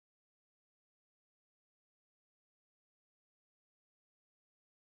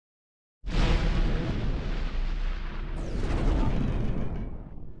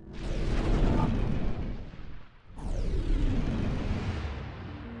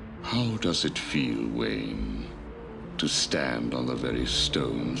How does it feel, Wayne, to stand on the very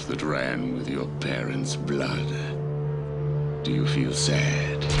stones that ran with your parents' blood? Do you feel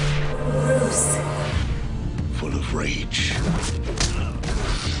sad? Bruce. Full of rage?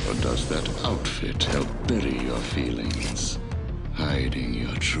 Or does that outfit help bury your feelings, hiding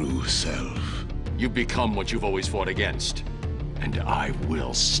your true self? You become what you've always fought against, and I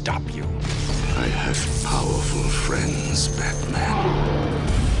will stop you. I have powerful friends, Batman.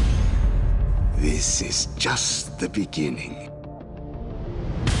 This is just the beginning.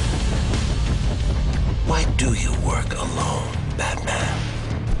 Why do you work alone, Batman?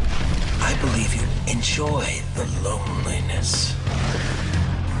 I believe you enjoy the loneliness.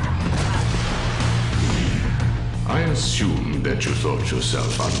 I assumed that you thought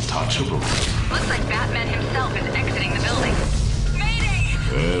yourself untouchable. Looks like Batman himself is exiting the building. Mayday!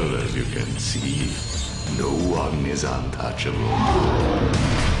 Well, as you can see, no one is untouchable.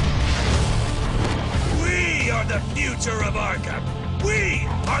 We are the future of Arkham! We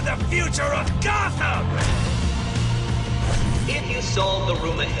are the future of Gotham! If you solve the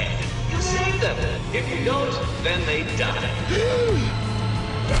room ahead, you save them. If you don't, then they die.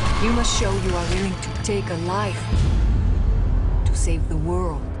 You must show you are willing to take a life to save the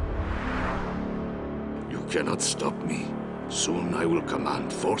world. You cannot stop me. Soon I will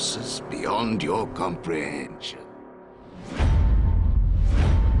command forces beyond your comprehension.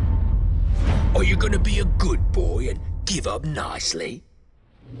 Are you gonna be a good boy and give up nicely?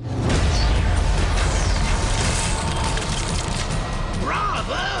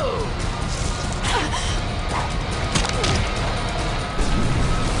 Bravo!